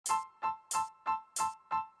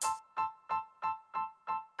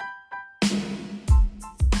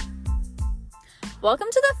Welcome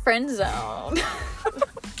to the friend zone.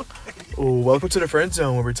 Welcome to the friend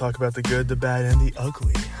zone where we talk about the good, the bad, and the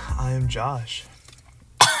ugly. I am Josh.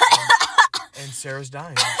 And Sarah's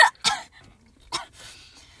dying.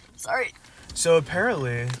 Sorry. So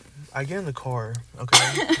apparently, I get in the car,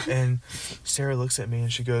 okay? And Sarah looks at me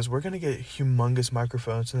and she goes, "We're going to get humongous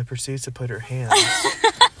microphones," and then proceeds to put her hands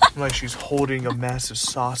like she's holding a massive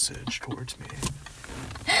sausage towards me.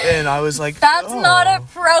 And I was like, That's oh. not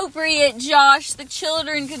appropriate, Josh. The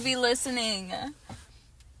children could be listening.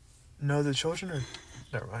 No, the children are...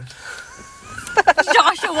 Never mind.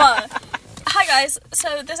 Joshua. Hi, guys.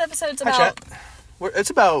 So this episode's about... Hi, chat. It's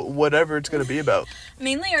about whatever it's going to be about.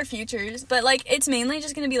 Mainly our futures. But, like, it's mainly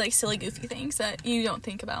just going to be, like, silly, goofy things that you don't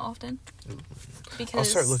think about often. Because I'll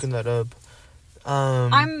start looking that up.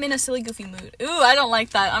 I'm in a silly, goofy mood. Ooh, I don't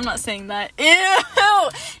like that. I'm not saying that. Ew!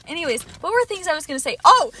 Anyways, what were things I was going to say?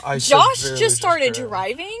 Oh, Josh just started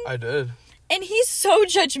driving. I did. And he's so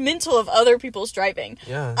judgmental of other people's driving.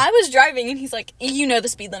 Yeah. I was driving and he's like, you know the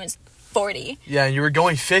speed limit's 40. Yeah, and you were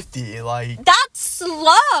going 50, like... That's slow!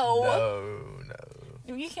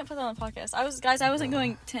 No. You can't put that on the podcast. I wasn't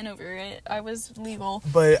going 10 over it. I was legal.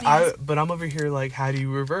 But I'm over here like, how do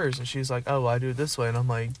you reverse? And she's like, oh, well, I do it this way. And I'm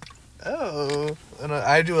like, oh. And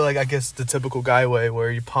I do it like, I guess, the typical guy way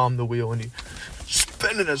where you palm the wheel and you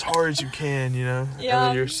spin it as hard as you can, you know? Yeah. And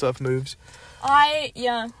then your stuff moves.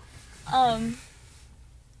 Yeah,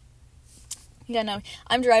 no.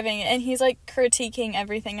 I'm driving and he's like critiquing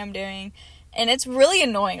everything I'm doing. And it's really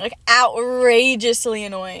annoying. Like, outrageously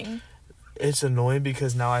annoying. It's annoying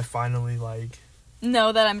because now I finally, like...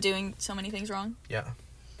 know that I'm doing so many things wrong. Yeah,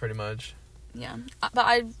 pretty much. Yeah. But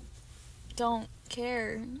I don't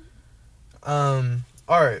care.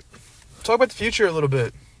 Alright. Talk about the future a little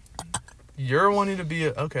bit. You're wanting to be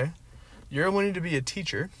a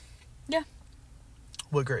teacher. Yeah.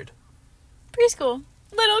 What grade? Preschool.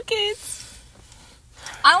 Little kids.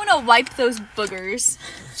 I want to wipe those boogers.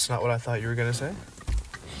 That's not what I thought you were going to say.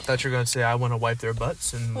 I thought you were going to say, I want to wipe their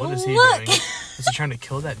butts. And what is he Look. doing? Is he trying to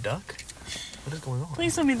kill that duck? What is going on?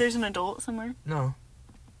 Please tell me there's an adult somewhere. No.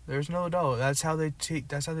 There's no adult. That's how they treat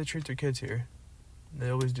their kids here. They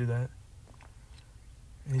always do that.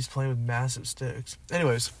 And he's playing with massive sticks.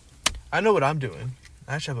 Anyways, I know what I'm doing.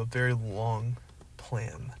 I actually have a very long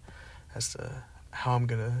plan as to how I'm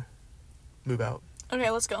going to move out. Okay,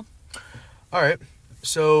 let's go. All right.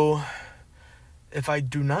 So, if I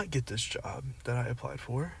do not get this job that I applied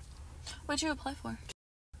for... What'd you apply for?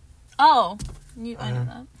 Oh, I know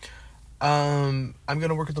that. I'm going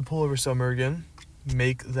to work at the pool over summer again.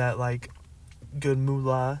 Make that, like, good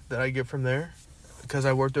moolah that I get from there. Because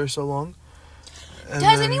I worked there so long. And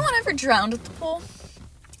Has anyone ever drowned at the pool?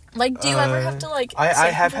 Like, do you ever have to, like, I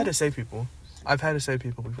have had to save people. I've had to save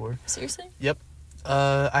people before. Seriously? Yep.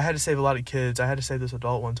 I had to save a lot of kids. I had to save this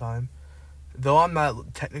adult one time. Though I'm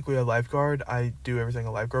not technically a lifeguard, I do everything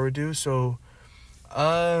a lifeguard would do. So,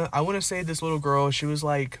 I want to say this little girl, she was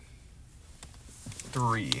like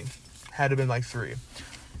 3. Had to been like 3.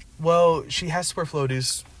 Well, she has to wear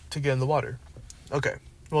floaties to get in the water. Okay.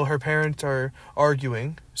 Well, her parents are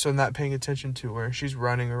arguing, so I'm not paying attention to her. She's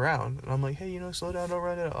running around. And I'm like, hey, slow down, don't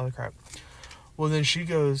run it. Oh, crap. Well, then she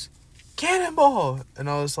goes, cannonball! And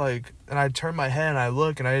I was like, and I turn my head and I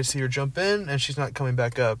look and I just see her jump in and she's not coming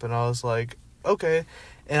back up. And I was like, okay.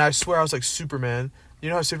 And I swear I was like Superman. You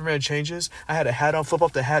know how Superman changes? I had a hat on, flip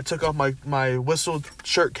off the hat, took off my whistle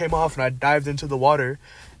shirt, came off, and I dived into the water.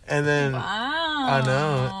 And then, wow. I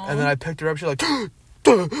know. And then I picked her up. She's like,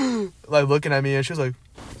 like looking at me, and she was like,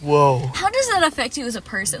 whoa. How does that affect you as a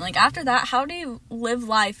person? Like, after that, how do you live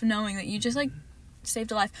life knowing that you just, like,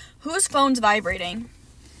 saved a life? Whose phone's vibrating?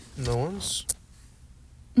 No one's.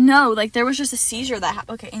 No, like, there was just a seizure that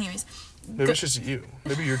okay, anyways. Maybe it's just you.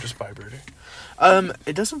 Maybe you're just vibrating.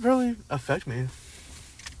 It doesn't really affect me.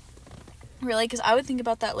 Really? Because I would think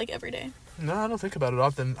about that, like, every day. No, I don't think about it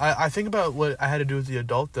often. I think about what I had to do with the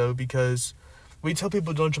adult, though, because we tell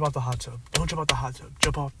people don't jump off the hot tub. Don't jump off the hot tub.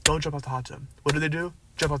 Don't jump off the hot tub. What do?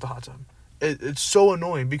 Jump off the hot tub. It's so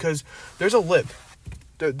annoying because there's a lip.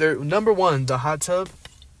 They're number one, the hot tub,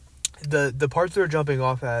 the part they're jumping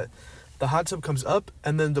off at, the hot tub comes up,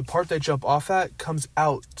 and then the part they jump off at comes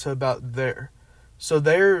out to about there. So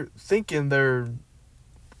they're thinking they're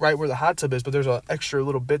right where the hot tub is, but there's an extra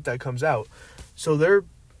little bit that comes out. So they're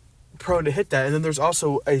prone to hit that. And then there's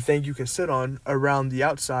also a thing you can sit on around the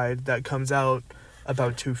outside that comes out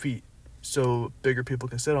about 2 feet. So bigger people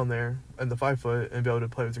can sit on there and the 5 foot and be able to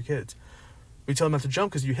play with their kids. We tell them not to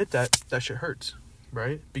jump because you hit that shit hurts,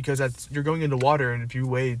 right? Because you're going into water, and if you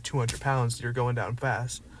weigh 200 pounds, you're going down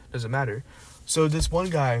fast. Doesn't matter. So this one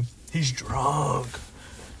guy, he's drunk,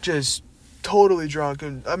 just totally drunk.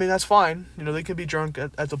 And, I mean, that's fine. You know, they can be drunk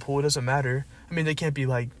at the pool. It doesn't matter. I mean, they can't be,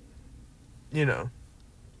 like, you know,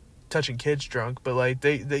 touching kids drunk. But, like,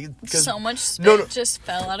 they so much spit just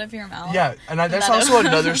fell out of your mouth. Yeah, and that's also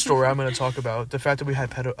another story I'm going to talk about. The fact that we had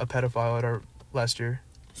a pedophile at our last year.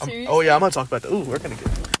 Seriously? Oh, yeah, I'm going to talk about that. Ooh, we're going to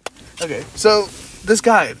get... Okay, so this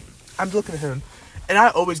guy, I'm looking at him. And I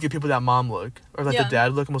always give people that mom look. Or, like, the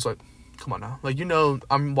dad look. I'm almost like, come on now. Like, you know,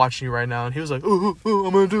 I'm watching you right now. And he was like, ooh,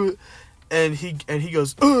 I'm going to do it. And he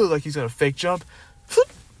goes, ooh, like he's going to fake jump.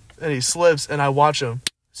 And he slips. And I watch him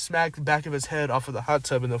smack the back of his head off of the hot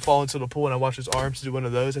tub and then fall into the pool. And I watch his arms do one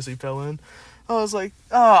of those as he fell in. I was like,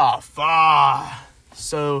 oh, fuck.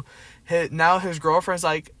 So now his girlfriend's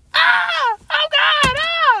like, oh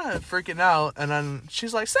God, freaking out. And then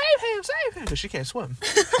she's like, save him. Because she can't swim.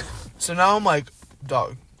 So now I'm like,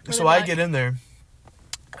 dog. So I get in there.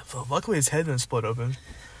 Luckily his head didn't split open.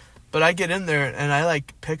 But I get in there and I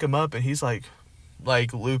like pick him up and he's like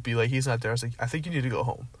loopy, like he's not there. I was like, I think you need to go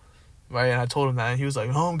home. Right? And I told him that and he was like,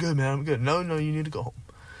 oh, I'm good, man, I'm good. No, you need to go home.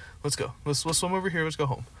 Let's go. Let's swim over here, let's go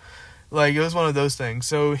home. Like, it was one of those things.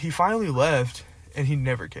 So he finally left and he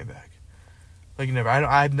never came back. Like, never.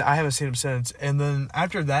 I haven't seen him since. And then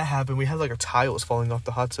after that happened, we had like our tiles falling off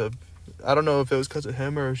the hot tub. I don't know if it was because of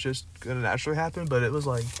him or it was just gonna naturally happen, but it was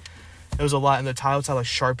like, it was a lot. And the tiles had like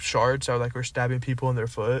sharp shards that were stabbing people in their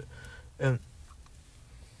foot.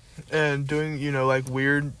 And doing, you know, like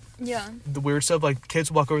weird stuff. Like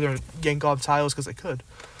kids walk over there and yank off tiles because they could.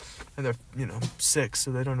 And they're, you know, 6,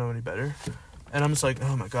 so they don't know any better. And I'm just like,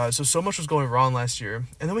 oh my God. So much was going wrong last year.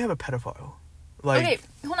 And then we have a pedophile. Like, okay,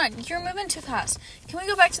 hold on. You're moving too fast. Can we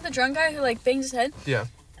go back to the drunk guy who, like, banged his head? Yeah.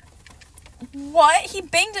 What? He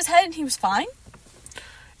banged his head and he was fine?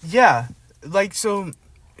 Yeah. Like, so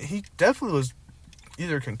he definitely was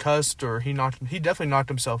either concussed or he definitely knocked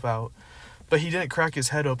himself out. But he didn't crack his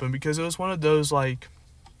head open because it was one of those, like,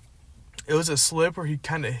 it was a slip where he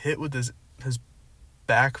kind of hit with his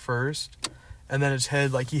back first. And then his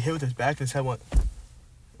head, like, he hit with his back and his head went,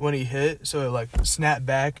 when he hit, so it, like, snapped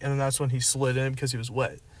back. And then that's when he slid in because he was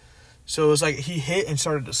wet. So it was like he hit and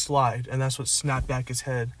started to slide. And that's what snapped back his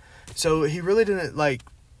head. So he really didn't, like,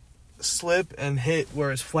 slip and hit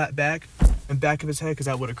where his flat back and back of his head because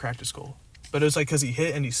that would have cracked his skull. But it was, like, because he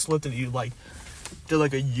hit and he slipped and he, like, did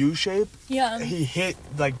like a U shape. Yeah. He hit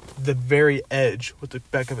like the very edge with the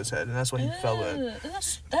back of his head, and that's when he fell in.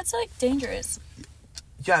 That's like dangerous.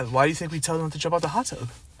 Yeah. Why do you think we tell them to jump out the hot tub,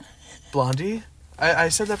 Blondie? I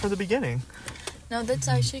said that from the beginning. No, that's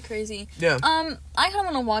actually crazy. Yeah. I kind of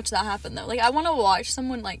want to watch that happen though. Like, I want to watch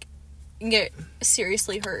someone like get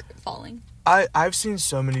seriously hurt falling. I've seen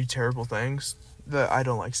so many terrible things that I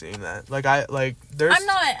don't like seeing that. There's.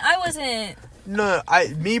 I wasn't. No,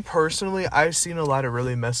 me personally, I've seen a lot of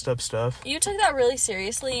really messed up stuff. You took that really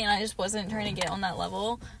seriously, and I just wasn't trying to get on that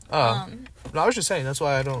level. No, I was just saying, that's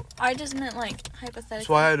why I don't... I just meant, like, hypothetically. That's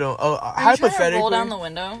why I don't... Are you trying to roll down the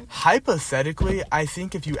window? Hypothetically, I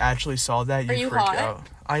think if you actually saw that, you'd freak out.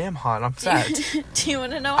 I am hot. I'm fat. Do you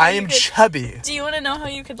want to know how chubby. Do you want to know how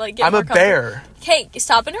you could, like, get I'm more a bear. Hey,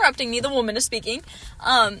 stop interrupting me. The woman is speaking.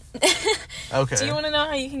 Okay. Do you want to know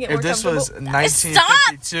how you can get more comfortable? If this was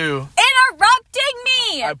 1952... Stop interrupting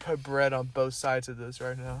me! I put bread on both sides of this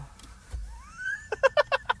right now.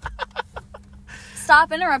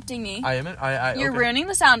 Stop interrupting me. I am. You're ruining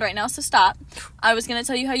the sound right now, so stop. I was gonna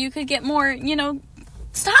tell you how you could get more, you know...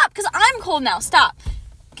 Stop, because I'm cold now. Stop.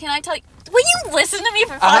 Can I tell you... Will you listen to me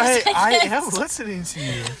for 5 seconds? I am listening to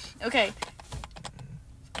you. Okay.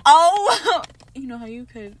 Oh... You know how you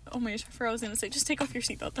could... Oh my gosh, before I was gonna say, just take off your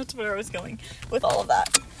seatbelt. That's where I was going with all of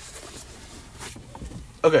that.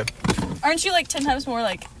 Okay. Aren't you, like, 10 times more,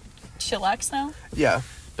 like, chillax now? Yeah,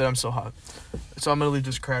 but I'm so hot. So I'm gonna leave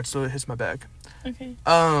this crack so it hits my back. Okay.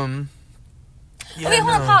 Yeah, okay,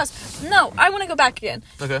 hold on, pause. No, I want to go back again.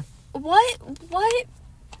 Okay. What?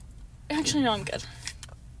 Actually, no, I'm good.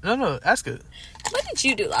 No, ask it. What did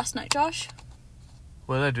you do last night, Josh?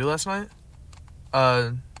 What did I do last night?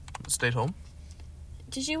 Stayed home.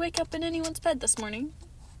 Did you wake up in anyone's bed this morning?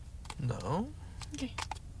 No. Okay.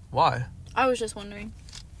 Why? I was just wondering.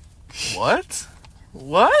 What?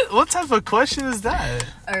 What type of question is that?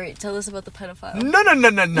 Alright, tell us about the pedophile. No.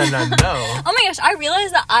 Oh my gosh, I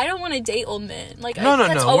realized that I don't want to date old men. Like, no.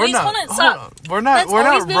 We're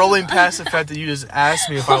not rolling past the fact that you just asked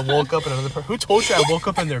me if I woke up in another person. Who told you I woke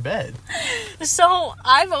up in their bed? So,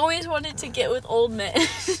 I've always wanted to get with old men.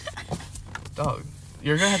 Dog,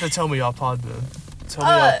 you're gonna have to tell me off pod then. Tell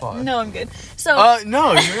me off pod. No, I'm good. So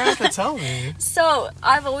no, you're gonna have to tell me. So,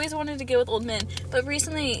 I've always wanted to get with old men, but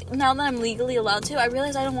recently, now that I'm legally allowed to, I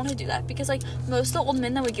realize I don't want to do that because, like, most of the old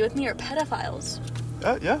men that would get with me are pedophiles.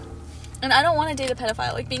 Yeah. And I don't want to date a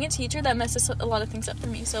pedophile. Like, being a teacher, that messes a lot of things up for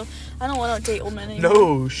me. So, I don't want to date old men anymore.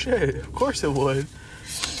 No, shit. Of course it would.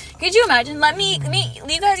 Could you imagine?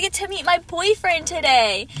 You guys get to meet my boyfriend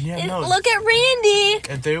today. Yeah, no. Look at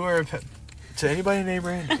Randy. If they were to anybody named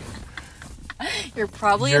Randy, You're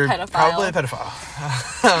probably a pedophile. Probably a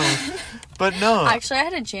pedophile. But no. Actually, I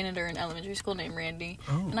had a janitor in elementary school named Randy.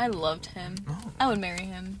 Oh. And I loved him. Oh. I would marry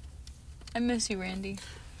him. I miss you, Randy.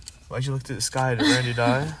 Why'd you look to the sky? Did Randy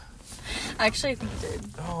die? Actually, I think he did.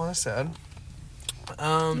 Oh, that's sad.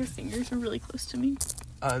 Your fingers are really close to me.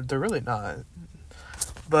 They're really not.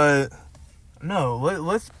 But no,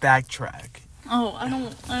 let's backtrack. Oh, I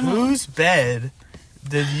don't. Whose bed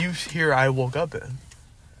did you hear I woke up in?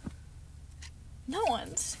 No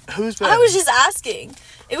one's. Whose bed? I was just asking.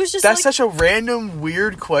 It was just. That's such a random,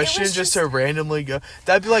 weird question just to randomly go.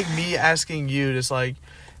 That'd be like me asking you, just like,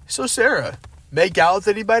 so Sarah, make out with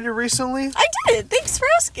anybody recently? I did. Thanks for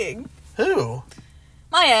asking. Who?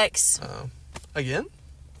 My ex. Oh, again?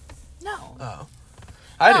 No. Oh,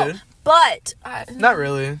 I did. But not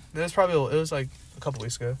really. It was like a couple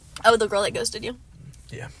weeks ago. Oh, the girl that ghosted you.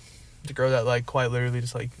 Yeah, the girl that like quite literally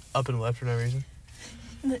just like up and left for no reason.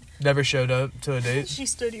 Never showed up to a date. She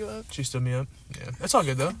stood you up. She stood me up. Yeah, it's all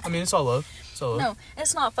good though. I mean, it's all love. It's all love. No,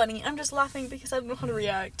 it's not funny. I'm just laughing because I don't know how to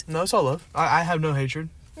react. No, it's all love. I have no hatred.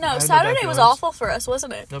 No, Saturday was awful for us,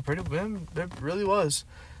 wasn't it? No, it really was.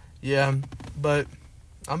 Yeah, but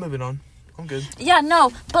I'm moving on. I'm good. Yeah,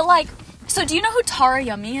 no, but like, so do you know who Tara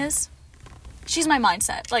Yummy is? She's my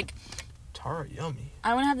mindset. Like, Tara Yummy.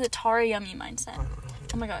 I want to have the Tara Yummy mindset. I don't know.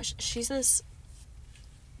 Oh my gosh, she's this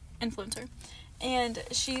influencer, and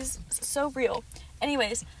she's so real.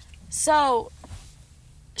 Anyways, so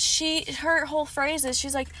her whole phrase is,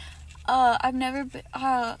 she's like, I've never been,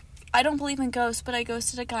 I don't believe in ghosts, but I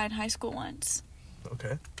ghosted a guy in high school once.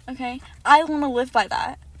 Okay? I want to live by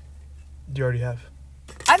that. You already have.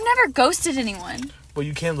 I've never ghosted anyone. Well,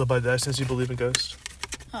 you can live by that since you believe in ghosts.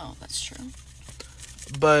 Oh, that's true.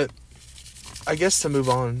 But I guess to move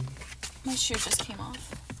on. My shoe just came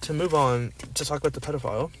off. To move on, to talk about the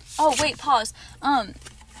pedophile. Oh, wait, pause.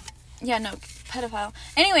 Yeah, no, pedophile.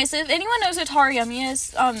 Anyways, if anyone knows who Tara Yummy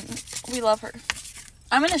is, we love her.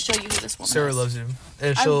 I'm gonna show you who this woman is. Sarah loves you.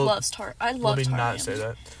 And I love Tara Yummy. Let me not say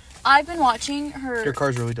that. I've been watching her... Your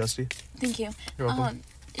car's really dusty. Thank you. You're welcome.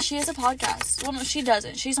 She has a podcast. Well, no, she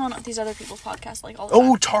doesn't. She's on these other people's podcasts, like, all the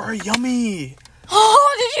time. Oh, Tara Yummy!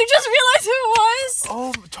 Oh, did you just realize who it was?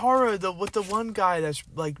 Oh, Tara, with the one guy that's,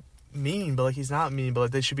 like, mean, but, like, he's not mean, but,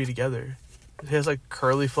 like, they should be together. He has, like,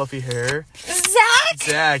 curly, fluffy hair.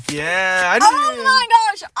 Zach, yeah. Oh, my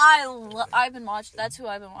gosh. I've been watching. That's who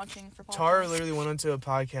I've been watching for podcasts. Tara literally went onto a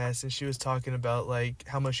podcast, and she was talking about, like,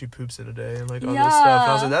 how much she poops in a day, and, like, all this stuff. And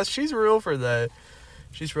I was like, she's real for that.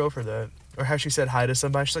 She's real for that. Or how she said hi to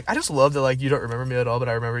somebody. She's like, I just love that, like, you don't remember me at all, but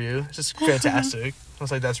I remember you. It's just fantastic. I was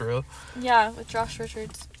like, that's real. Yeah, with Josh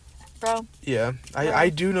Richards. Bro. Yeah. I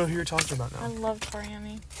do know who you're talking about now. I love Tara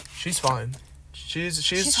Yummy. She's fine. She's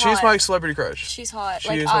hot. my celebrity crush. She's hot.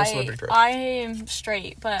 She is my celebrity crush. I am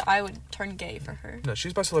straight, but I would turn gay for her. No,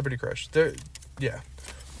 she's my celebrity crush. Yeah.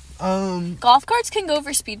 Golf carts can go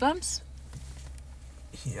over speed bumps?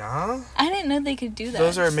 Yeah. I didn't know they could do that.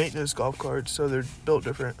 Those are maintenance golf carts, so they're built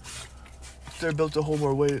different. They're built to hold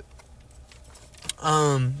more weight.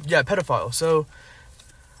 Yeah, pedophile. So,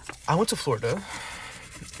 I went to Florida,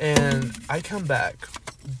 and I come back.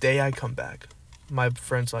 Day I come back, my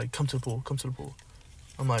friend's like, come to the pool.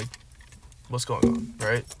 I'm like, what's going on,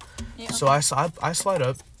 right? Yeah. So I slide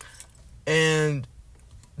up, and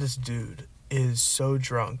this dude is so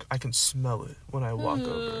drunk, I can smell it when I walk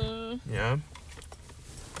over. Yeah?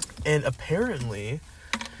 And apparently,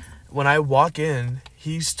 when I walk in,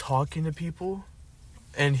 he's talking to people,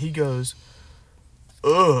 and he goes,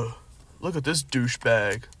 ugh, look at this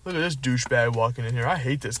douchebag. Look at this douchebag walking in here. I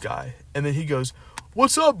hate this guy. And then he goes,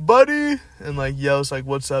 what's up, buddy? And, like, yells, like,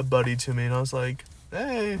 what's up, buddy, to me. And I was like,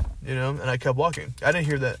 hey, you know, and I kept walking. I didn't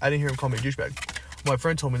hear that. I didn't hear him call me a douchebag. My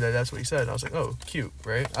friend told me that that's what he said. And I was like, oh, cute,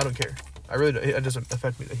 right? I don't care. I really don't. It doesn't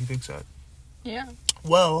affect me that he thinks that. Yeah.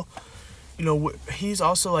 Well, you know, he's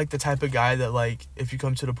also, like, the type of guy that, like, if you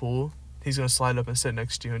come to the pool, he's going to slide up and sit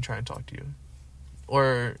next to you and try and talk to you.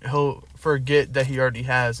 Or he'll forget that he already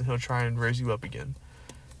has, and he'll try and raise you up again.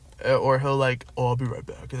 Or he'll, like, oh, I'll be right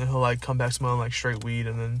back. And then he'll, like, come back smelling like straight weed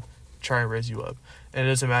and then try and raise you up. And it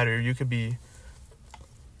doesn't matter. You could be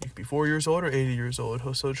 4 years old or 80 years old.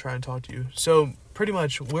 He'll still try and talk to you. So, pretty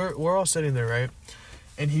much, we're all sitting there, right?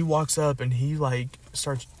 And he walks up and he, like,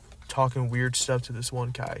 starts talking weird stuff to this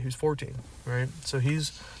one guy who's 14, right? So,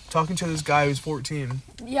 he's talking to this guy who's 14.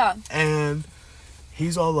 Yeah. And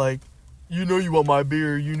he's all like, you know you want my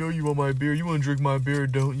beer. You know you want my beer. You want to drink my beer,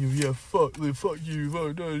 don't you? Yeah, fuck you.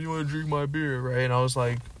 Fuck that. You want to drink my beer, right? And I was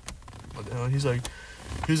like, what the hell? He's like,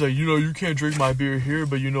 you know, you can't drink my beer here,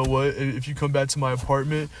 but you know what? If you come back to my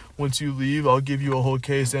apartment, once you leave, I'll give you a whole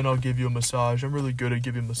case, and I'll give you a massage. I'm really good at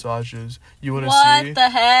giving massages. You want to see? What the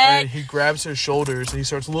heck? And he grabs her shoulders, and he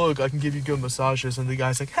starts, look, I can give you good massages. And the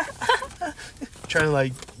guy's like, trying to,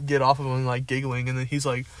 like, get off of him and, like, giggling. And then he's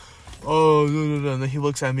like, oh, no. And then he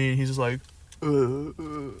looks at me, and he's just like,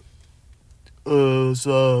 what's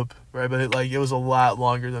up? Right? But, it was a lot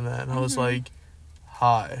longer than that. And I was like,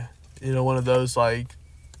 hi. You know, one of those, like,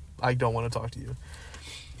 I don't want to talk to you.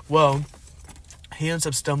 Well, he ends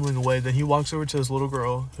up stumbling away. Then he walks over to this little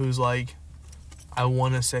girl who's like, I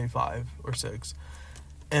want to say 5 or 6.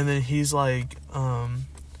 And then he's like,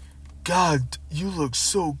 God, you look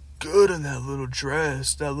so good in that little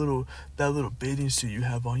dress, that little bathing suit you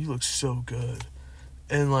have on. You look so good.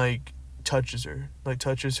 And like touches her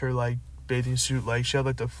like bathing suit. Like she had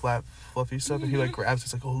like the flat, fluffy stuff. And he like grabs it.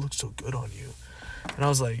 It's like, oh, it looks so good on you. And I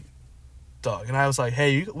was like, dog. And I was like,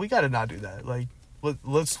 hey, we gotta not do that. Like,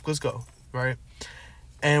 let's go, right?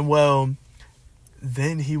 And well,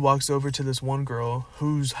 then he walks over to this one girl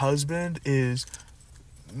whose husband is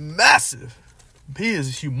massive. He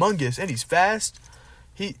is humongous and he's fast.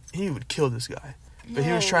 He would kill this guy. But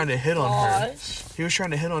he was trying to hit on her. He was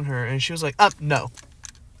trying to hit on her, and she was like, no.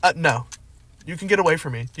 You can get away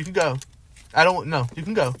from me. You can go. No, you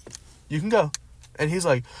can go. You can go. And he's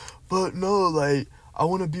like, but no, like, I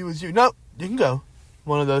want to be with you. No, you can go.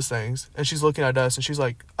 One of those things. And she's looking at us, and she's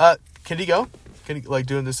like, can he go? Can he, like,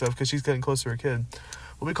 doing this stuff, because she's getting close to her kid.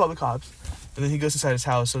 Well, we call the cops, and then he goes inside his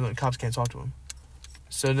house, so the cops can't talk to him.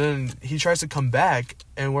 So then he tries to come back,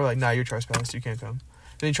 and we're like, nah, you're trespassed. You can't come.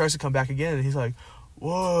 Then he tries to come back again, and he's like,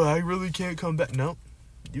 whoa, I really can't come back. No,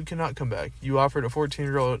 you cannot come back. You offered a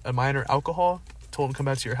 14-year-old a minor alcohol, told him to come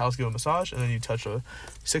back to your house, give him a massage, and then you touched a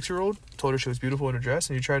 6-year-old, told her she was beautiful in her dress,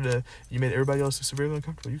 and you made everybody else severely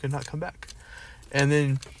uncomfortable. You cannot come back. And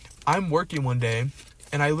then I'm working one day,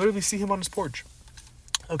 and I literally see him on his porch.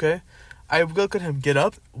 Okay? I look at him get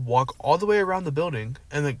up, walk all the way around the building,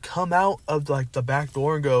 and then come out of like the back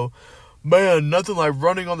door and go, man, nothing like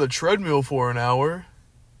running on the treadmill for an hour.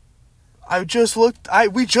 We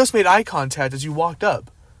just made eye contact as you walked up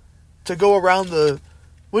to go around the...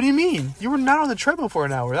 What do you mean? You were not on the treadmill for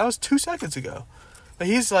an hour. That was 2 seconds ago. But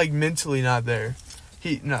he's like mentally not there.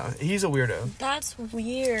 He's a weirdo. That's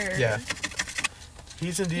weird. Yeah.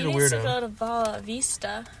 He's indeed a weirdo. He needs to go to Bala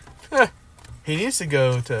Vista. He needs to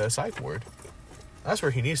go to Psych Ward. That's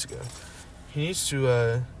where he needs to go. He needs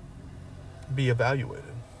to be evaluated.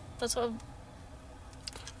 That's what...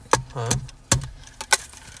 Huh?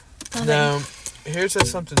 Nothing. Now, here's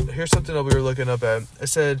something that we were looking up at. It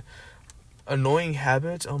said, annoying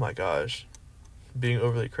habits. Oh my gosh. Being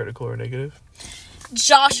overly critical or negative.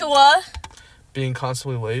 Joshua. Being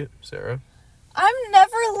constantly late. Sarah. I'm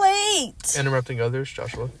never late. Interrupting others.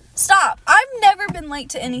 Joshua. Stop. I've never been late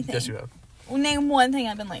to anything. Yes, you have. Name one thing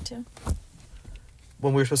I've been late to.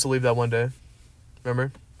 When we were supposed to leave that one day.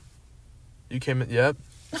 Remember? You came in. Yep.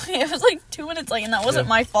 It was like 2 minutes late, and that wasn't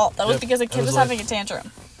my fault. That was because the kid was having a tantrum.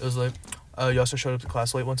 It was late. You also showed up to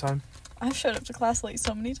class late one time. I've showed up to class late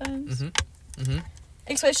so many times.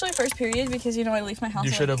 Especially first period, because, you know, I leave my house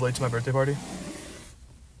You showed up late to my birthday party?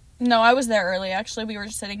 No, I was there early, actually. We were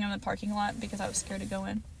just sitting in the parking lot because I was scared to go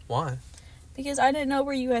in. Why? Because I didn't know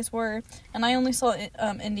where you guys were, and I only saw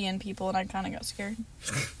Indian people, and I kind of got scared.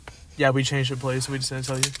 Yeah, we changed the place, so we just didn't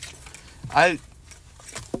tell you.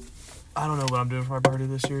 I don't know what I'm doing for my party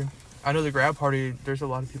this year. I know the grad party, there's a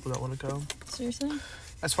lot of people that want to come. Seriously?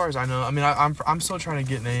 As far as I know. I mean, I'm still trying to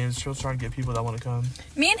get names, still trying to get people that want to come.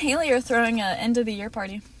 Me and Haley are throwing a end of the year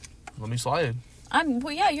party. Let me slide.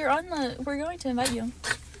 Well, yeah, we're going to invite you.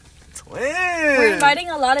 Twin! We're inviting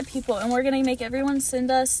a lot of people, and we're going to make everyone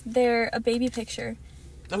send us a baby picture.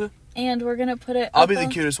 Okay. And we're going to put it... I'll be the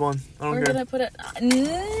cutest one. I don't care. We're going to put it...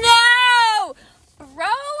 No! Bro!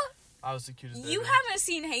 I was the cutest baby. You haven't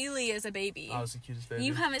seen Haley as a baby. I was the cutest baby.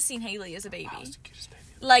 You haven't seen Haley as a baby. I was the cutest baby.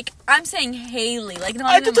 Like, I'm saying Haley. Like,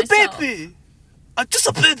 not I'm even just a myself. baby! I'm just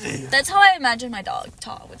a baby! That's how I imagine my dog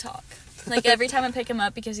would talk. Like, every time I pick him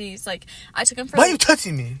up, because he's like... I took him for... Why are you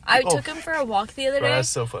touching me? I took him for a walk the other day. Bro, that's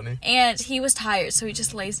so funny. And he was tired, so he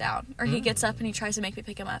just lays down. Or he gets up and he tries to make me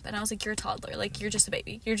pick him up. And I was like, you're a toddler. Like, you're just a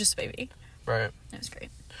baby. You're just a baby. Right. It was great.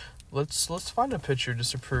 Let's find a picture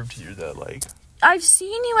just to prove to you that, like... I've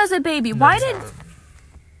seen you as a baby. Why did...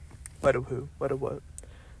 What a who? What a what?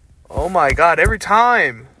 Oh my god, every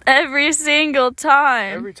time! Every single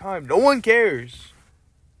time. Every time. No one cares.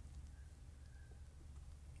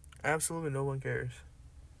 Absolutely no one cares.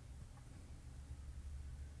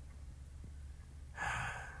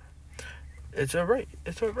 It's alright.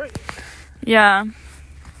 It's alright. Yeah.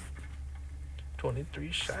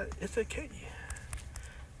 23 shot. It's okay.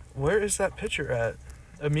 Where is that picture at?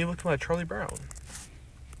 Of me looking like Charlie Brown.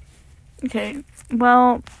 Okay.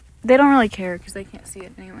 Well, they don't really care because they can't see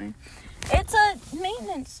it anyway. It's a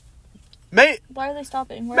maintenance. Mate. Why are they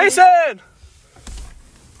stopping? Mason!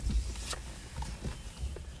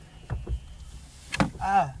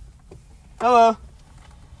 Ah. Hello.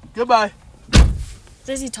 Goodbye.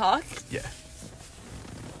 Does he talk? Yeah.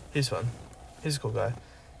 He's fun. He's a cool guy.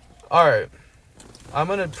 Alright. I'm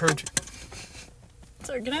gonna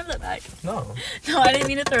Sorry, can I have that back? No. No, I didn't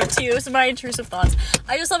mean to throw it to you. It was my intrusive thoughts.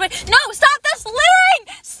 I just love it. No, stop! That's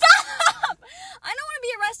littering! Stop! I don't want to be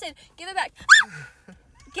arrested. Give it back.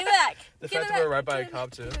 Give it back. The Give fact it that we're back. right by a Give it cop,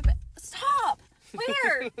 back. too. Give it back. Stop!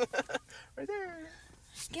 Where? Right there.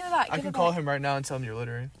 Give it back. I Give can it call back. him right now and tell him you're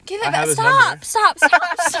littering. Give it I back. have his Stop! number. Stop! Stop!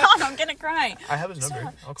 Stop! I'm gonna cry. I have his number.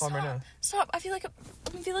 Stop. I'll call him right now. Stop! I feel like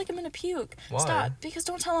I'm gonna puke. Why? Stop! Because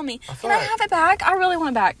don't tell me. I Can I have it back? I really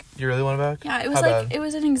want it back. You really want it back? Yeah, it was How like bad? it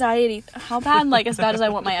was an anxiety. How bad? Like as bad as I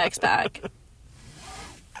want my ex back.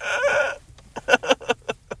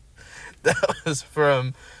 That was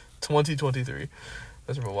from 2023.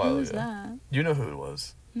 That's from a while Who was ago. that? You know who it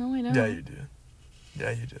was. No, I don't. Yeah, you do.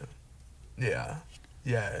 Yeah, you do. Yeah.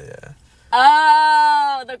 Yeah.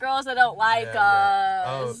 Oh, the girls that don't like Yeah.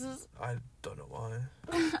 us. Oh, I don't know why.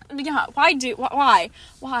 Yeah,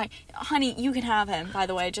 why? Honey, you can have him, by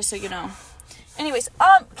the way, just so you know. Anyways,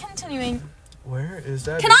 continuing. Where is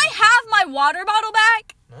that? Can I have my water bottle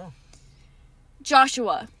back? No.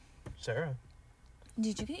 Joshua, Sarah.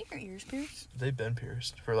 did you get your ears pierced? They've been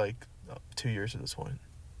pierced for like 2 years at this point.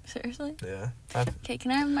 Seriously? Yeah. Okay, can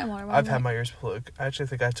I have my water bottle I've back? had my ears plugged. I actually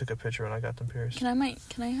think I took a picture when I got them pierced. Can I?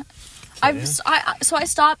 you? I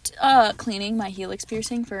stopped cleaning my helix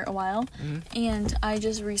piercing for a while, and I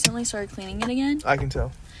just recently started cleaning it again. I can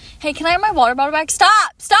tell. Hey, can I have my water bottle back?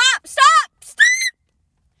 Stop!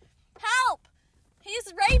 Help!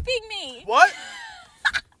 He's raping me. What?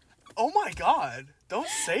 Oh my god. Don't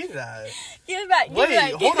say that. Give it back. Give Wait,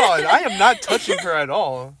 it back. hold on. I am not touching her at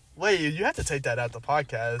all. Wait, you have to take that out the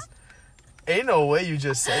podcast. Ain't no way you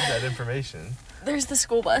just said that information. There's the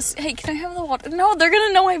school bus. Hey, can I have the water? No, they're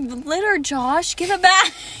gonna know I litter, Josh. Give it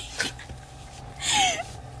back.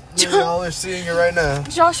 Y'all are seeing it right now.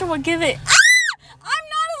 Joshua, give it. Ah! I'm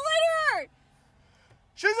not a litterer.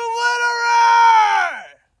 She's a litterer!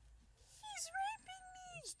 He's raping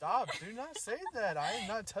me. Stop. Do not say that. I am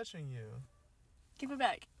not touching you. Give it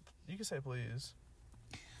back. You can say please.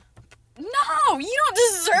 No, you don't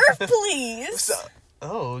deserve please.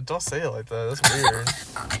 Oh, don't say it like that. That's weird.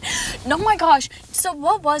 Oh my gosh. So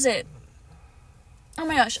what was it? Oh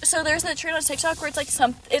my gosh. So there's that trend on TikTok where it's like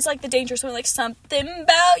it's like the dangerous one, like something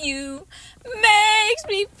about you makes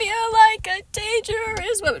me feel like a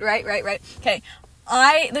dangerous woman. Right. Okay.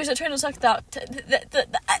 There's a trend on TikTok.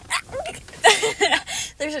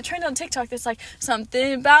 There's a trend on TikTok that's like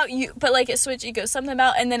something about you, but like it goes something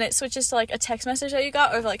about, and then it switches to like a text message that you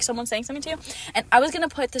got, or like someone saying something to you. And I was gonna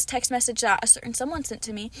put this text message that a certain someone sent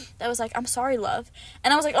to me that was like, "I'm sorry, love,"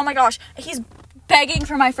 and I was like, "Oh my gosh, he's begging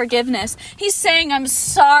for my forgiveness. He's saying I'm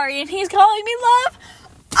sorry, and he's calling me love."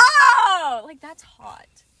 Oh, like that's hot.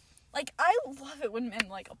 Like, I love it when men,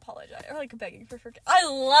 like, apologize, or, like, begging for forgiveness. I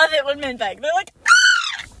love it when men beg. They're like,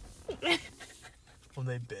 ah! When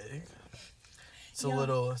they beg. It's Yeah. a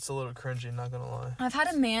little cringy, not gonna lie.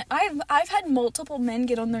 I've had multiple men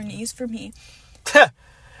get on their knees for me.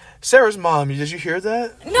 Sarah's mom, did you hear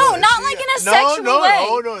that? No, not like in a sexual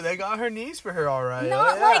way. No, they got her knees for her, alright.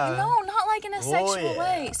 Not like in a sexual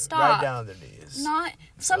way. Stop. Right down on their knees.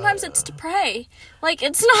 Sometimes it's to pray. Like,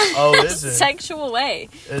 it's not in a sexual way.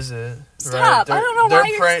 Is it? Stop. Right. I don't know why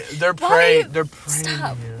you're... They're praying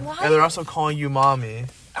Stop. to you. Why? And they're also calling you mommy.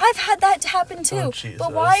 I've had that happen too. Oh, Jesus.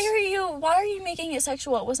 But why are you making it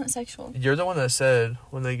sexual? It wasn't sexual. You're the one that said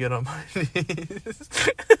when they get on my knees.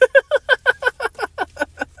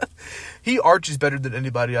 He arches better than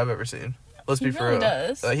anybody I've ever seen. Let's be for really real.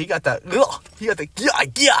 does. He got that.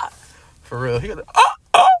 Yeah. For real. He got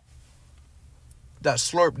that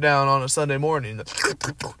slurp down on a Sunday morning.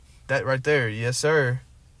 That right there. Yes, sir.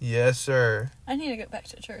 Yes, sir. I need to get back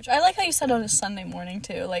to church. I like how you said on a Sunday morning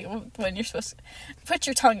too, like when you're supposed to put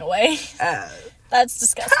your tongue away. That's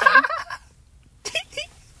disgusting.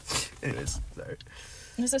 Anyways, sorry.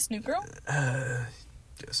 Is this New Girl?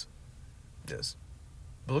 Yes.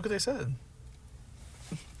 But look what they said.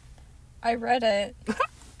 I read it.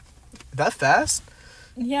 That fast?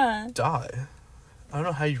 Yeah. Die. I don't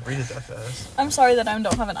know how you read it that fast. I'm sorry that I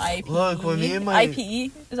don't have an IEP. Look, when me and my...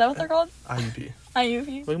 IPE? Is that what they're called? IUP.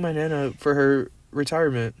 IUP. Look at my Nana for her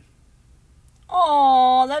retirement.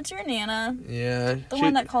 Oh, that's your Nana. Yeah. The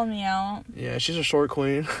one that called me out. Yeah, she's a short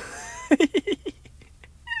queen.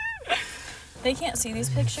 They can't see these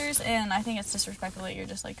pictures, and I think it's disrespectful that you're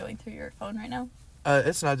just, like, going through your phone right now.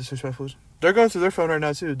 It's not disrespectful. They're going through their phone right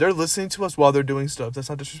now, too. They're listening to us while they're doing stuff. That's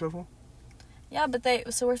not disrespectful? Yeah, but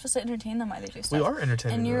so we're supposed to entertain them while they do stuff. We are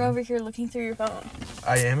entertaining and you're them. over here looking through your phone.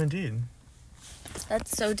 I am indeed.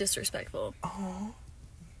 That's so disrespectful.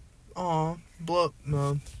 Aw.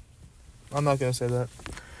 No. I'm not gonna say that.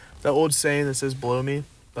 That old saying that says blow me,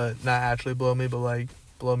 but not actually blow me, but, like,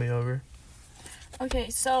 blow me over. Okay,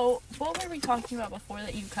 so what were we talking about before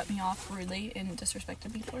that you cut me off rudely and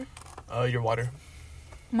disrespected me for? Your water.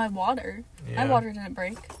 My water? Yeah. My water didn't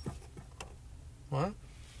break. What?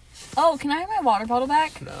 Oh, can I have my water bottle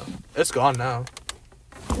back? No. It's gone now.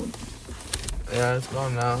 Yeah, it's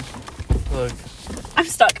gone now. Look. I'm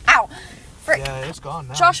stuck. Ow! Frick. Yeah, it's gone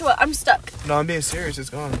now. Joshua, I'm stuck. No, I'm being serious.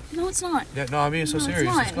 It's gone. No, it's not. Yeah, no, I'm being so serious.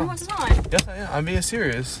 It's not. It's gone. No, it's not. Yes, I am. I'm being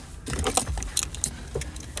serious.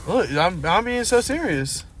 Look, I'm being so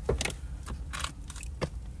serious.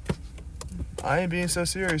 I am being so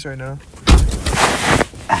serious right now.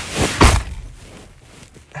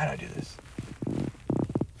 How do I do this?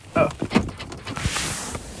 Oh.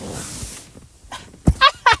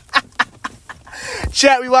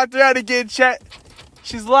 Chat, we locked her out again, chat.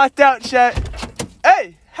 She's locked out, chat.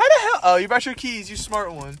 Hey, how the hell? Oh, you brought your keys, you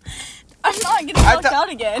smart one. I'm not getting locked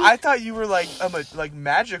out again. I thought you were like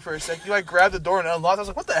magic for a second. You like grabbed the door and unlocked. I was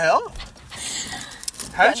like, what the hell?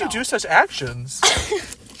 How did you do such actions?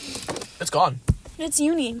 It's gone. It's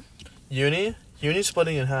uni. Uni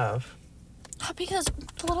splitting in half. Because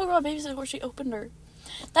the little girl babysat where she opened her.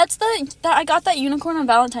 That's I got that unicorn on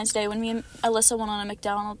Valentine's Day when me and Alyssa went on a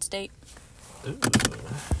McDonald's date. Ooh.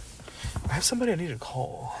 I have somebody I need to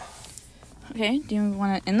call. Okay, do you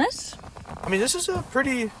want to end this? I mean, this is a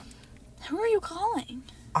pretty... Who are you calling?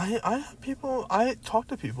 I have people... I talk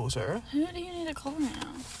to people, Sarah. Who do you need to call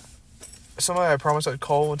now? Somebody I promised I'd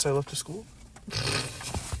call once I left the school.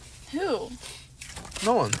 Who?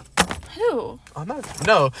 No one. Who? I'm not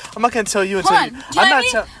going to tell you until...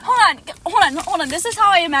 Hold on. This is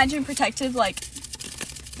how I imagine protective, like...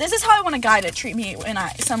 This is how I want a guy to treat me when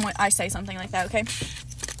I say something like that, okay?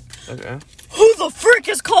 Okay. Who the frick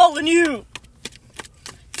is calling you?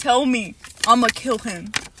 Tell me. I'ma kill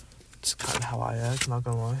him. It's kind of how I act, not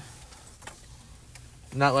gonna lie.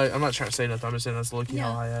 Not like, I'm not trying to say nothing, I'm just saying that's low-key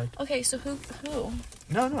how I act. Okay, so who?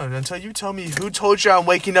 No, until you tell me who told you I'm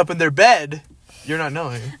waking up in their bed, you're not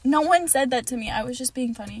knowing. No one said that to me. I was just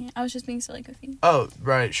being funny. I was just being silly goofy. Oh,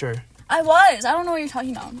 right, sure. I don't know what you're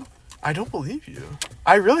talking about. I don't believe you.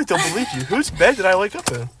 I really don't believe you. Whose bed did I wake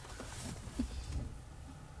up in?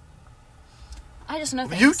 I just know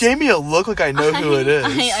things. You gave me a look like I know who it is.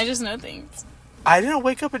 I just know things. I didn't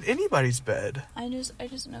wake up in anybody's bed. I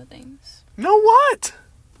just know things. Know what?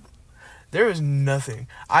 There is nothing.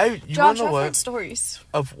 You Josh, know I've what? heard stories.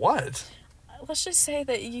 Of what? Let's just say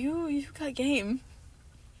that you got game.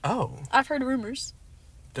 Oh. I've heard rumors.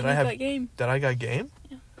 Did you I have got game? Did I got game?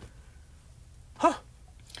 Yeah. Huh.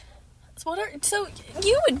 So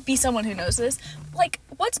you would be someone who knows this. Like,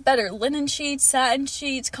 what's better? Linen sheets, satin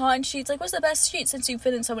sheets, cotton sheets? Like, what's the best sheet since you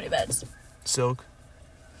fit in so many beds? Silk.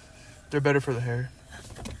 They're better for the hair.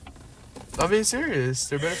 I'm being serious.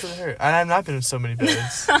 They're better for the hair. And I've not been in so many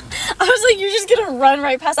beds. I was like, you're just gonna run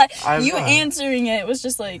right past that. You not. answering it was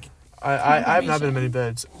just like... I've not been in many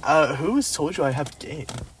beds. Who has told you I have game?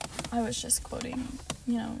 I was just quoting,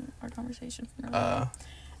 our conversation from earlier.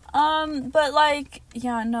 But like,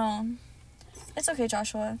 yeah, no. It's okay,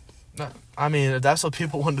 Joshua. No, I mean, if that's what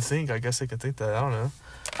people want to think, I guess they could think that. I don't know.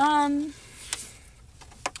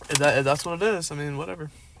 If that's what it is, I mean, whatever.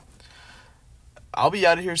 I'll be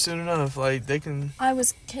out of here soon enough. Like, they can... I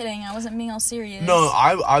was kidding. I wasn't being all serious. No,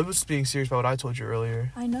 I was being serious about what I told you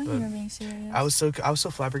earlier. I know you were being serious. I was so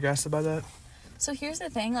flabbergasted by that. So here's the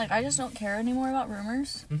thing. Like, I just don't care anymore about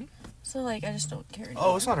rumors. Mm-hmm. So, like, I just don't care anymore.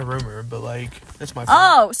 Oh, it's not a rumor, but, like, that's my point.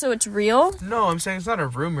 Oh, so it's real? No, I'm saying it's not a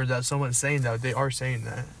rumor that someone's saying that. They are saying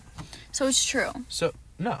that. So it's true? So,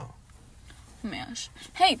 no. Oh my gosh.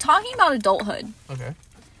 Hey, talking about adulthood. Okay.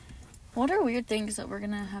 What are weird things that we're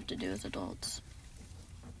going to have to do as adults?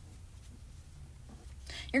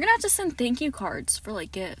 You're going to have to send thank you cards for,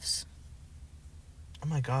 like, gifts. Oh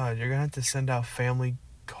my god, you're gonna have to send out family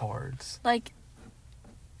cards. Like,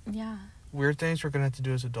 yeah. Weird things we're gonna have to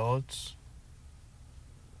do as adults.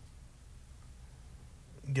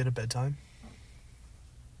 Get a bedtime.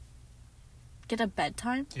 Get a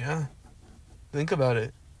bedtime? Yeah. Think about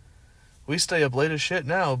it. We stay up late as shit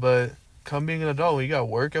now, but come being an adult, when you gotta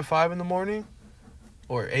work at 5 in the morning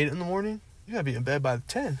or 8 in the morning, you gotta be in bed by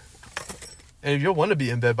 10. And you'll want to be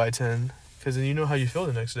in bed by 10, because then you know how you feel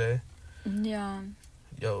the next day. Yeah.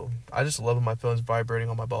 Yo, I just love when my phone's vibrating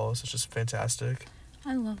on my balls. It's just fantastic.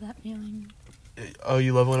 I love that feeling. Oh,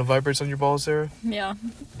 you love when it vibrates on your balls, Sarah? Yeah.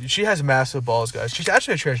 She has massive balls, guys. She's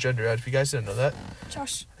actually a transgender, if you guys didn't know that.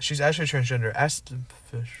 Josh. She's actually a transgender. Ask the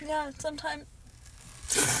fish. Yeah, sometimes.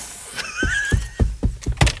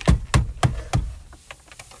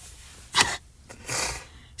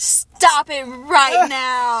 Stop it right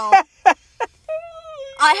now.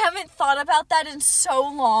 I haven't thought about that in so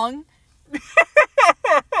long.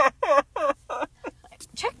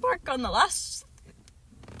 Check mark on the last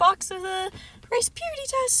box of the race purity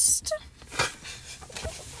test.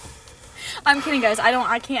 I'm kidding, guys.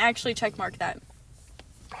 I can't actually check mark that.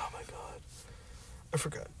 Oh my god. I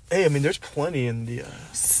forgot. Hey, I mean, there's plenty in the...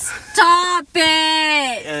 Stop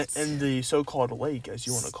it! in the so-called lake, as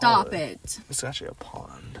you want to call Stop it. it. It's actually a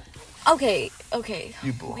pond. Okay.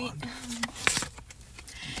 You blonde.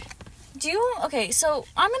 So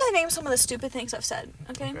I'm gonna name some of the stupid things I've said,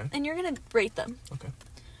 okay? And you're gonna rate them. Okay.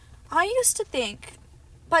 I used to think,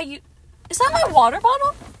 is that my water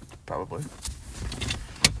bottle? Probably.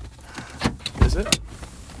 Is it?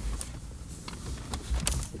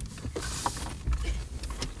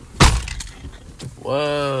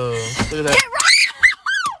 Whoa. Look at that. Get right!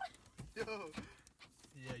 Yo.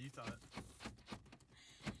 Yeah, you thought.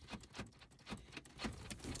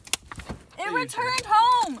 It returned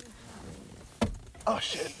home! Oh,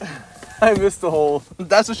 shit. I missed the hole.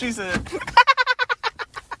 That's what she said.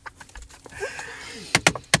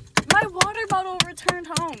 My water bottle returned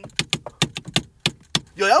home.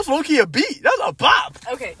 Yo, that was low-key a beat. That was a bop.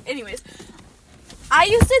 Okay, anyways. I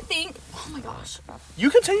used to think, oh my gosh.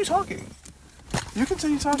 You continue talking.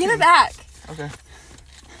 Give it back. Okay.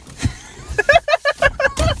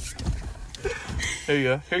 Here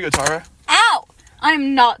you go, Tara. Ow!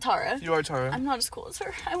 I'm not Tara. You are Tara. I'm not as cool as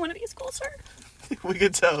her. I want to be as cool as her. We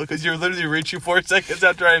can tell, because you're literally reaching 4 seconds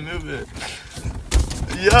after I move it.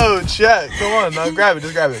 Yo, chat. Come on, now grab it.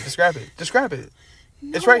 Just grab it.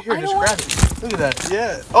 No, it's right here. Just grab it. Look at that.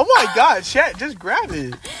 Yeah. Oh my god, chat. Just grab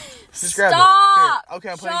it. Just grab it. Here. Okay,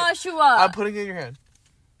 I'm putting it in your hand.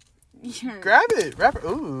 Grab it. Wrap it.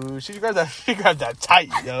 Ooh, she grabbed that tight,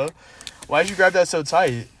 yo. Why did you grab that so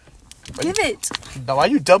tight? Give it. Now, why are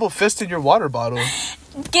you double fisting your water bottle?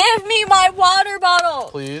 Give me my water bottle.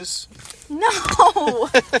 Please. No.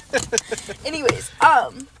 Anyways,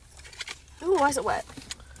 ooh, why is it wet?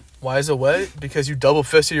 Why is it wet? Because you double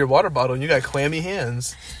fisted your water bottle and you got clammy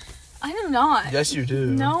hands. I do not. Yes, you do.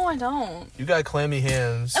 No, I don't. You got clammy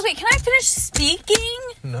hands. Okay, can I finish speaking?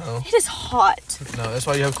 No. It is hot. No, that's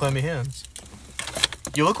why you have clammy hands.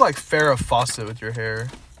 You look like Farrah Fawcett with your hair.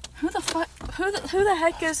 Who the fuck? Who the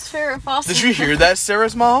heck is Farrah Fawcett? Did you hear that,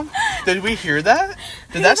 Sarah's mom? Did we hear that?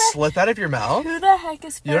 Did that slip out of your mouth? Who the heck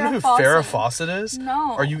is Farrah Fawcett? You don't know who Farrah Fawcett is?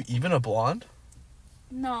 No. Are you even a blonde?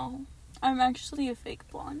 No. I'm actually a fake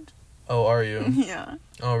blonde. Oh, are you? Yeah.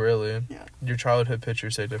 Oh, really? Yeah. Your childhood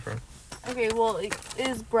pictures say different. Okay, well, it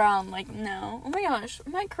is brown. Like, no. Oh my gosh.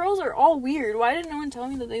 My curls are all weird. Why did no one tell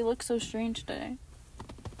me that they look so strange today?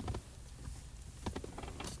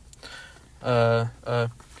 Son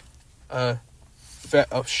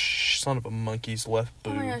of a monkey's left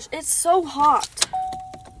boob. Oh my gosh, it's so hot.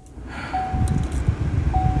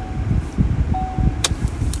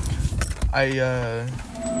 I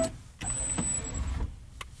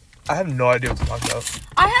have no idea what to talk about.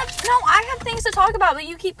 I have things to talk about, but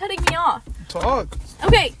you keep cutting me off. Talk.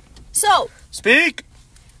 Okay, so. Speak.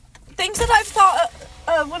 Things that I've thought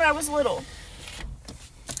of when I was little.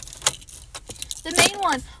 The main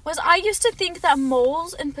one was I used to think that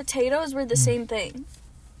moles and potatoes were the same thing.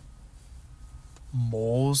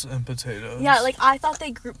 Moles and potatoes? Yeah, like I thought they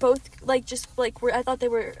grew both, like just like I thought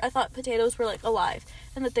potatoes were like alive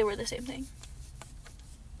and that they were the same thing.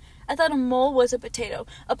 I thought a mole was a potato.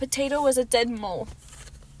 A potato was a dead mole.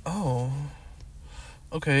 Oh.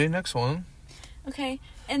 Okay, next one. Okay,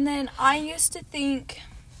 and then I used to think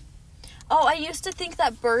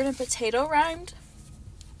that bird and potato rhymed.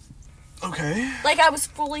 Okay. Like I was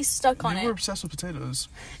fully stuck on it. You were obsessed with potatoes.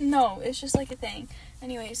 No, it's just like a thing.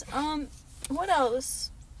 Anyways, what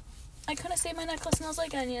else? I couldn't say my necklace smells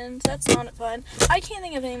like onions. That's not fun. I can't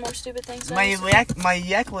think of any more stupid things. My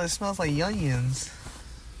necklace smells like onions.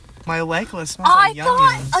 My necklace smells like onions.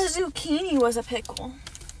 I thought a zucchini was a pickle.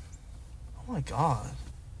 Oh my god.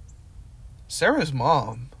 Sarah's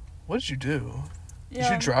mom. What did you do? Yeah.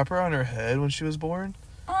 Did you drop her on her head when she was born?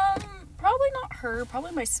 Probably not her.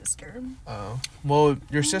 Probably my sister. Oh. Well,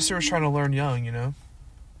 your sister was trying to learn young, you know?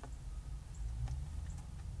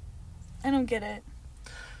 I don't get it.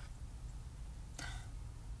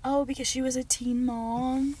 Oh, because she was a teen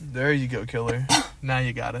mom. There you go, killer. Now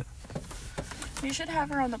you got it. We should have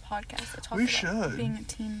her on the podcast to talk We about should. being a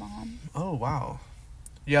teen mom. Oh, wow.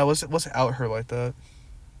 Yeah, let's out her like that.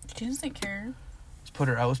 She doesn't care. Let's put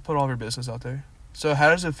her out. Let's put all of her business out there. So how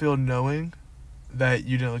does it feel knowing that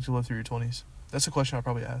you didn't like to live through your 20s? That's a question I'll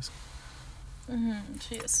probably ask.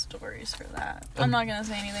 She has stories for that. I'm not going to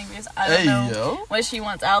say anything because I don't know what she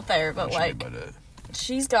wants out there, but like,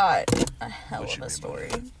 she's got a hell of a story.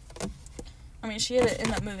 I mean, she had to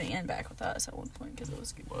end up moving in back with us at one point because it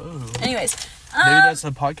was good. Whoa. Anyways. Maybe that's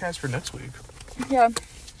a podcast for next week. Yeah.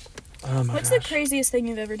 Oh my What's gosh. the craziest thing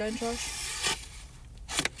you've ever done, Josh?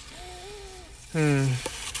 In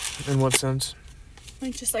what sense?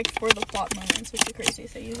 Like, just like for the plot moments, what's the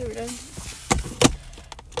craziest thing you've ever done?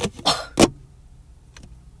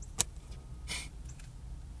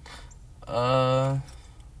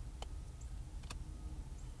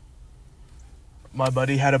 My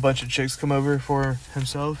buddy had a bunch of chicks come over for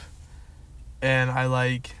himself, and I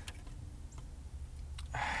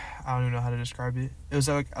don't even know how to describe it. It was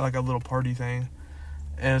like a little party thing,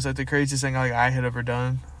 and it was like the craziest thing I had ever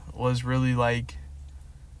done was really like.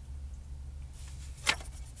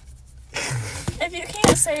 If you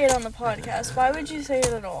can't say it on the podcast, why would you say it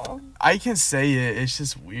at all? I can say it. It's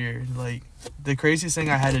just weird. Like, the craziest thing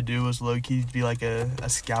I had to do was low-key be like a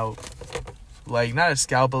scout. Like, not a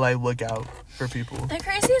scout, but like look out for people. The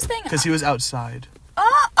craziest thing... Because he was outside.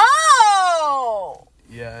 Oh!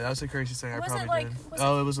 Yeah, that was the craziest thing I Was probably it like... did. Was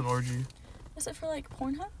It was an orgy. Was it for like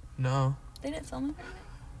Pornhub? No. They didn't film it for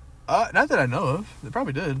anything? Not that I know of. They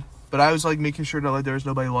probably did. But I was like making sure that like there was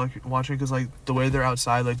nobody watching because like the way they're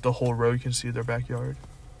outside, like the whole row can see their backyard,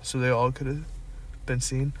 so they all could have been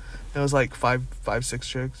seen. It was like five, 6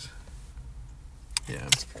 chicks. Yeah.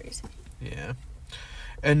 That's crazy. Yeah.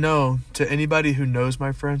 And no, to anybody who knows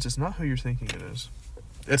my friends, it's not who you're thinking it is.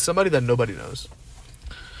 It's somebody that nobody knows.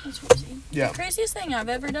 That's crazy. Yeah. The craziest thing I've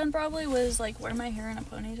ever done probably was like wear my hair in a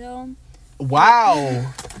ponytail.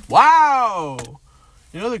 Wow. Wow.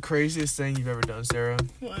 You know the craziest thing you've ever done, Sarah?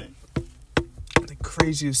 What? The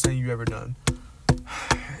craziest thing you've ever done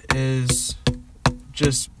is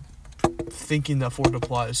just thinking that for the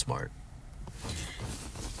plot is smart.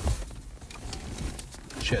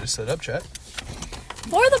 She had to set up, chat.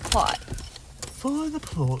 For the plot For the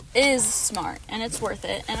plot. is smart and it's worth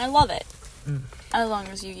it and I love it. Mm. As long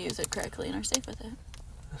as you use it correctly and are safe with it.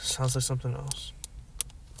 Sounds like something else.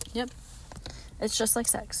 Yep. It's just like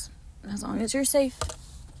sex. As long as you're safe,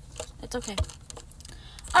 it's okay.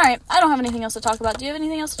 Alright, I don't have anything else to talk about. Do you have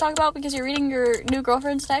anything else to talk about because you're reading your new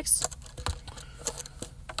girlfriend's text?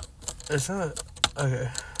 It's not... Okay.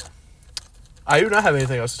 I do not have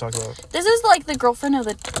anything else to talk about. This is like the girlfriend of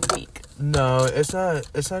the week. No, it's not...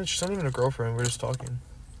 She's not even a girlfriend. We're just talking.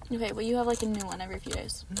 Okay, well you have like a new one every few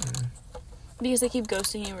days. Because they keep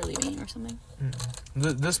ghosting you or leaving you or something.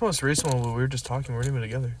 This most recent one, we were just talking. We weren't even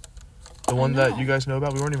together. The one that you guys know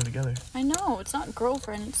about, we weren't even together. I know, it's not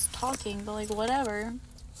girlfriend, it's talking, but like whatever.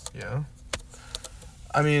 Yeah.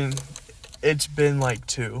 I mean, it's been like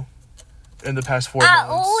 2 in the past 4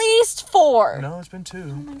 months. At least 4. No, it's been 2. Oh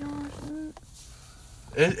my gosh.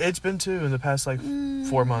 It's been 2 in the past like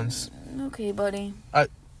 4 months. Okay, buddy.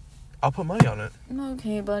 I'll put money on it.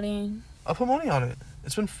 Okay, buddy. I'll put money on it.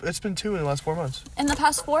 It's been 2 in the last 4 months. In the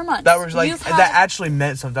past 4 months. That was like that actually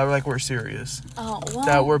meant something. That were like we're serious. Oh, well.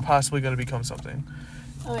 That we're possibly going to become something.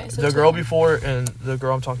 Okay, so the girl before and the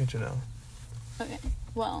girl I'm talking to now. Okay.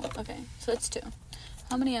 Well, okay. So it's 2.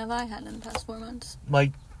 How many have I had in the past 4 months?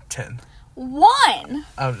 Like 10. 1.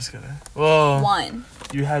 I'm just kidding. Well, 1.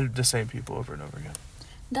 You had the same people over and over again.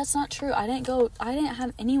 That's not true. I didn't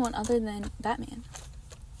have anyone other than Batman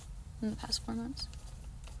in the past 4 months.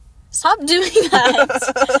 Stop doing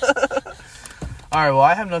that. All right, well,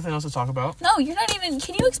 I have nothing else to talk about. No, you're not even...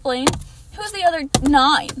 Can you explain? Who's the other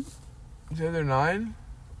 9? The other 9?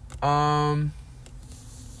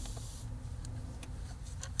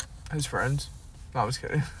 His friends. No, I was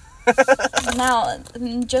kidding. Now,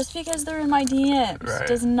 just because they're in my DMs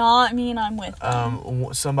does not mean I'm with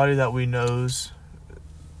them. Somebody that we know's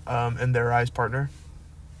in their eyes partner.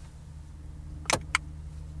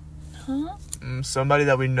 Huh? Somebody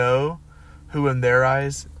that we know who in their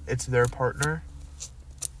eyes it's their partner.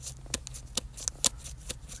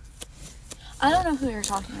 I don't know who you're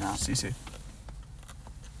talking about. CC.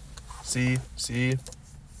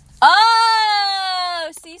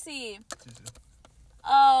 Oh, Cece.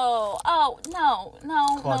 Oh,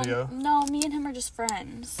 no. Claudio. No, me and him are just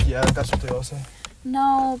friends. Yeah, that's what they all say.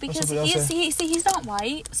 No, because he's not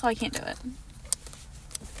white, so I can't do it.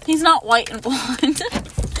 He's not white and blonde.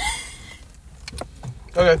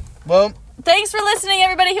 Okay, well, thanks for listening,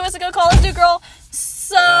 everybody who wants to go Call of Duty Girl.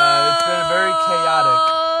 So it's been very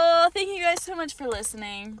chaotic. Thank you guys so much for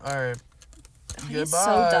listening. All right. Are you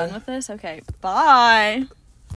so done with this? Okay, bye.